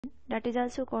that is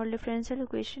also called differential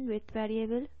equation with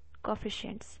variable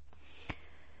coefficients.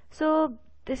 So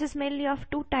this is mainly of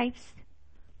two types.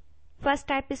 First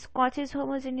type is Cauchy's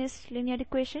homogeneous linear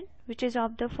equation, which is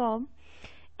of the form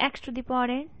x to the power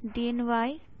n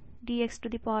dny dx to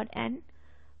the power n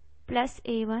plus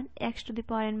a1 x to the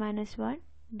power n minus 1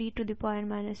 d to the power n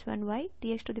minus 1 y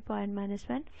dx to the power n minus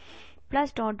 1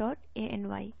 plus dot dot a n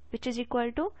y, which is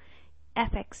equal to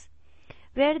fx,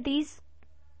 where these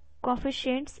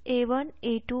coefficients a1,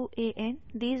 a2, an,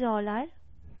 these all are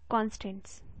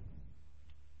constants.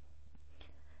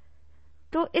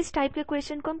 तो इस type के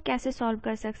equation को हम कैसे solve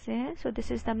कर सकते हैं? So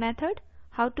this is the method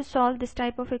how to solve this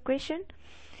type of equation.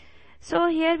 So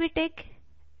here we take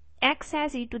x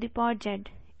as e to the power z.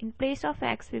 In place of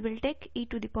x we will take e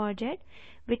to the power z,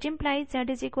 which implies z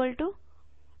is equal to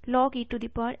log e to the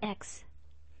power x.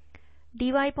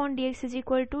 dy upon dx is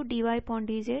equal to dy upon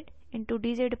dz into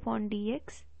dz upon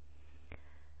dx,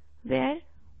 where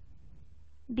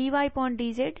dy upon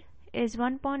dz is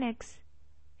 1 upon x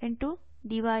into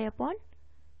dy upon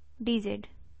dz.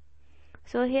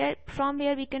 So here, from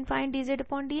here we can find dz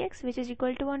upon dx, which is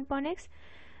equal to 1 upon x.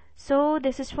 So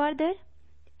this is further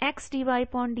x dy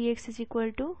upon dx is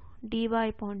equal to dy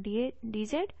upon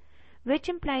dz, which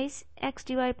implies x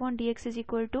dy upon dx is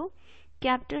equal to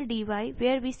capital dy,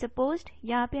 where we supposed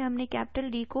यहाँ पे हमने capital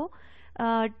d को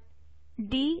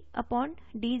d upon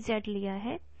dz लिया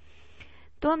है.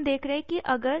 तो हम देख रहे हैं कि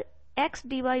अगर x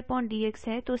dy अपॉन dx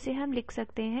है तो उसे हम लिख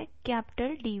सकते हैं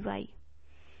capital dy.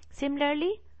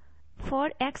 Similarly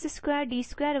for x square D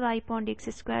square Y upon D x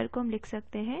square को हम लिख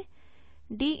सकते हैं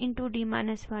d into D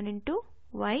minus 1 into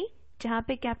Y, जहाँ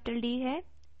पे कैपिटल d है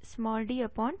small d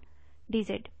upon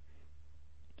dz.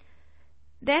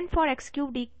 Then for x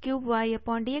cube D cube Y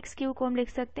upon D x cube को हम लिख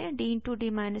सकते हैं d into D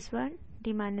minus 1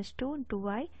 D minus 2 into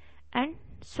Y and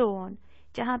so on,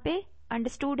 जहाँ पे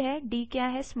अंडरस्टूड है d क्या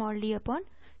है स्मॉल d अपॉन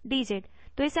dz.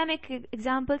 तो इसे हम एक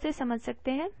एग्जाम्पल से समझ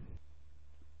सकते हैं.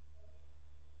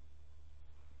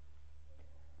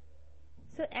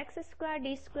 So x square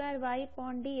d square y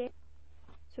upon dx.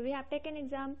 So we have taken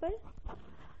example.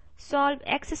 Solve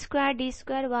x square d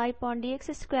square y upon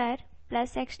dx square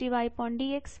plus x dy upon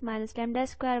dx minus lambda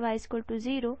square y is equal to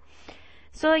 0.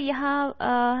 So यहाँ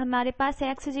हमारे पास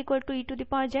है x is equal to e to the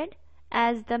power z.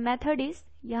 As the method is,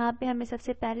 यहाँ पे हमें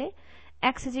सबसे पहले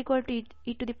x is equal to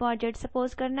e to the power z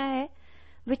suppose करना है,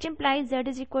 which implies z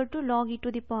is equal to log e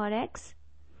to the power x,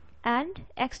 and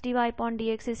x dy upon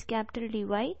dx is capital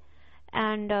dy,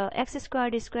 and x square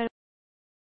d square.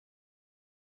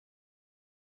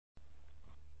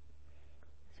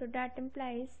 So that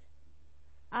implies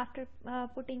after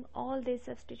putting all this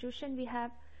substitution we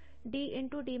have d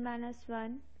into d minus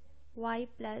 1 y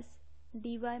plus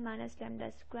dy minus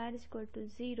lambda square is equal to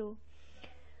 0,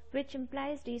 which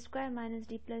implies d square minus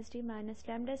d plus d minus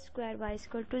lambda square y is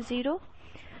equal to 0.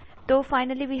 So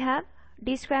finally we have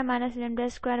d square minus lambda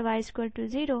square y is equal to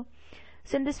 0.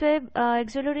 So in this way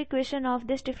auxiliary equation of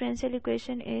this differential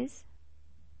equation is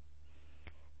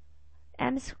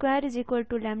m square is equal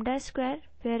to lambda square,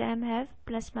 where m have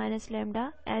plus minus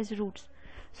lambda as roots.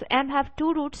 So m have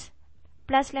two roots,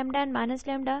 plus lambda and minus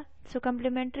lambda. So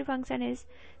complementary function is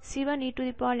c1 e to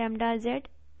the power lambda z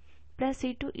plus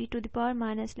c2 e to the power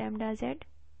minus lambda z.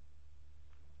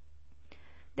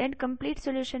 Then complete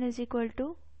solution is equal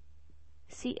to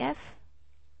cf.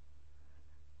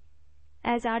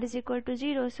 As r is equal to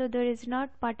 0, so there is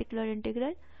not particular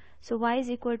integral. So y is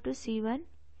equal to c1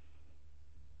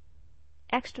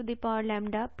 x to the power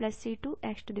lambda plus c2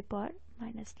 x to the power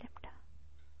minus lambda.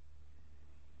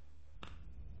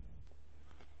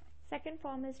 Second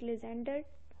form is Legendre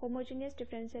homogeneous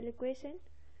differential equation.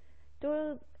 तो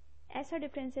ऐसा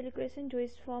differential equation जो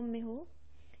इस form में हो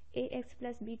ax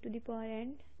plus b to the power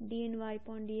n dny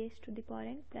upon dx to the power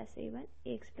n plus a1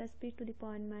 ax plus b to the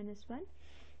power n minus 1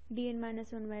 dn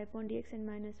minus 1 y upon dx n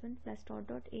minus 1 plus dot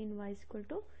dot a n y is equal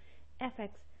to fx,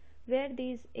 where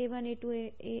these a1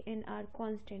 a2 an are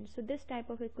constant. So this type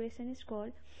of equation is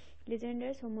called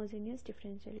Legendre's homogeneous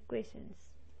differential equations.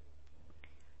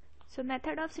 So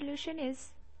method of solution is,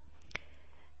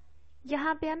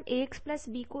 यहाँ पे हम ax plus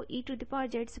b को e to the power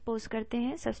z suppose करते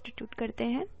हैं, substitute करते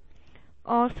हैं,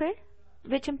 और फिर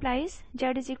which implies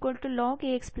z is equal to log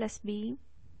ax plus b,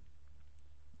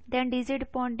 then dz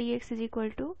upon dx is equal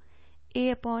to a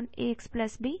upon ax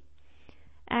plus b,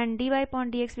 and dy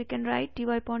upon dx we can write dy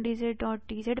upon dz dot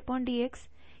dz upon dx.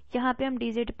 यहाँ पे हम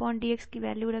dz upon dx की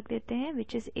value रख देते हैं,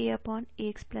 which is a upon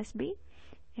ax plus b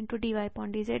into dy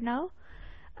upon dz. now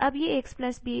अब ये x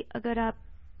plus b अगर आप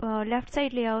लेफ्ट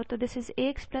साइड ले आओ तो this is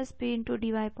ax plus b into dy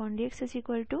upon dx is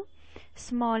equal to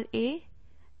small a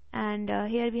and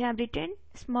here we have written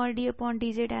small d upon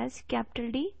dz as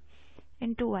capital D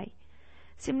into y.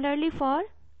 Similarly for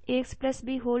ax plus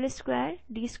b whole square,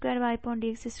 d square y upon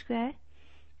dx square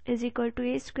is equal to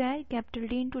a square capital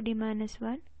D into d minus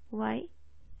 1 y,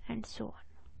 and so on.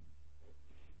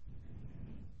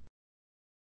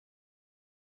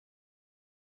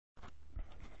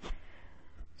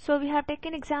 So we have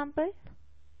taken example.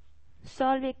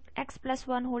 Solve x plus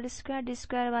 1 whole square d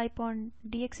square y upon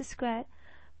dx square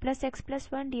plus x plus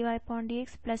 1 dy upon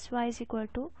dx plus y is equal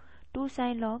to 2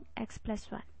 sin log x plus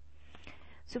 1.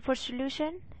 So for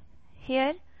solution,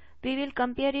 here we will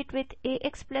compare it with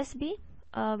ax plus b,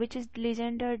 which is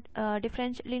legendary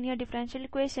linear differential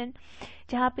equation,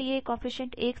 जहाँ पे ये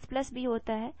coefficient ax plus b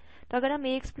होता है. तो अगर हम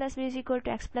ax plus b is equal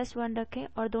to x plus 1 रखें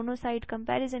और दोनों साइड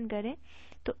कंपैरिजन करें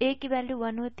तो a की वैल्यू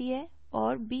 1 होती है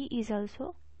और b is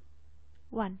also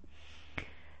 1.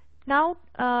 Now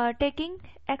taking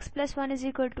x plus 1 is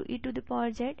equal to e to the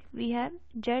power z, we have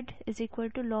z is equal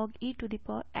to log e to the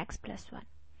power x plus 1.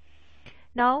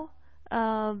 Now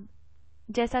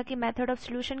जैसा कि method of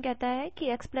solution कहता है कि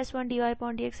x plus 1 dy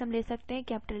upon dx हम ले सकते हैं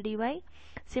capital dy.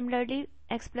 Similarly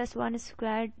x plus 1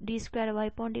 square D square y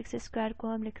upon dx square को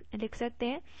हम लिख सकते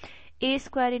हैं a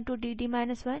square into D D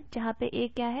minus 1, जहाँ पे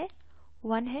a क्या है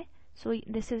 1 है. So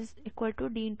this is equal to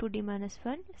d into D minus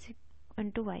 1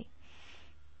 into y.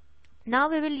 Now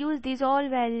we will use this all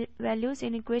values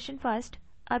in equation first.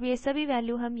 अब ये सभी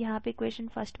वैल्यू हम यहाँ पे इक्वेशन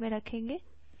फर्स्ट में रखेंगे.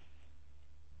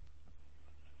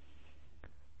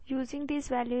 Using these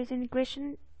values in equation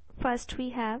first, we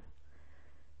have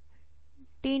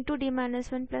d into d minus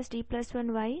 1 plus d plus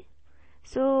 1 y.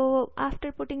 So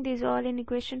after putting these all in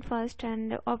equation first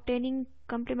and obtaining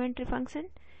complementary function,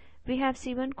 we have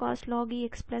c1 cos log e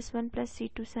x plus 1 plus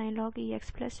c2 sin log e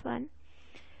x plus 1.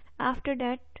 After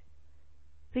that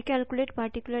we calculate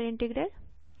particular integral.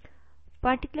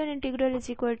 Particular integral is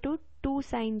equal to 2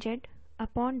 sin z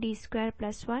upon d square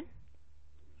plus 1.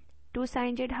 2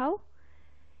 sin z how?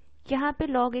 यहाँ पे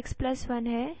log x plus 1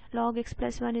 है, log x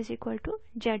plus 1 is equal to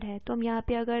z है, तो हम यहाँ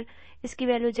पे अगर इसकी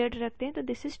वैल्यू z रखते हैं तो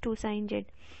this is 2 sin z.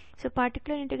 So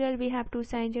particular integral we have 2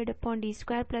 sin z upon D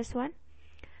square plus 1.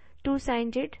 2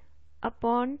 sin z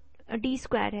upon D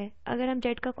square है. अगर हम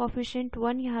z का कोफिशिएंट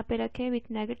 1 यहाँ पे रखें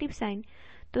विथ नेगेटिव साइन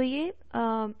तो ये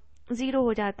 0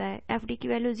 हो जाता है, एफ डी की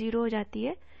वैल्यू 0 हो जाती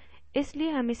है, इसलिए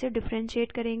हम इसे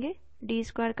डिफ्रेंशिएट करेंगे. डी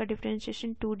स्क्वायर का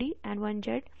differentiation 2d and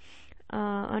 1z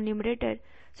on numerator.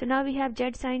 So now we have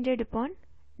z sin z upon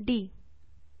d.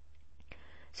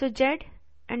 So z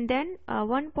and then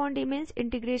 1 upon d means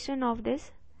integration of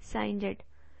this sin z.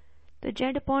 So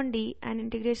z upon d and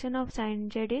integration of sin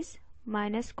z is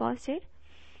minus cos z.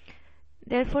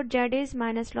 Therefore z is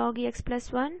minus log e x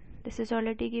plus 1. This is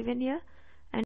already given here.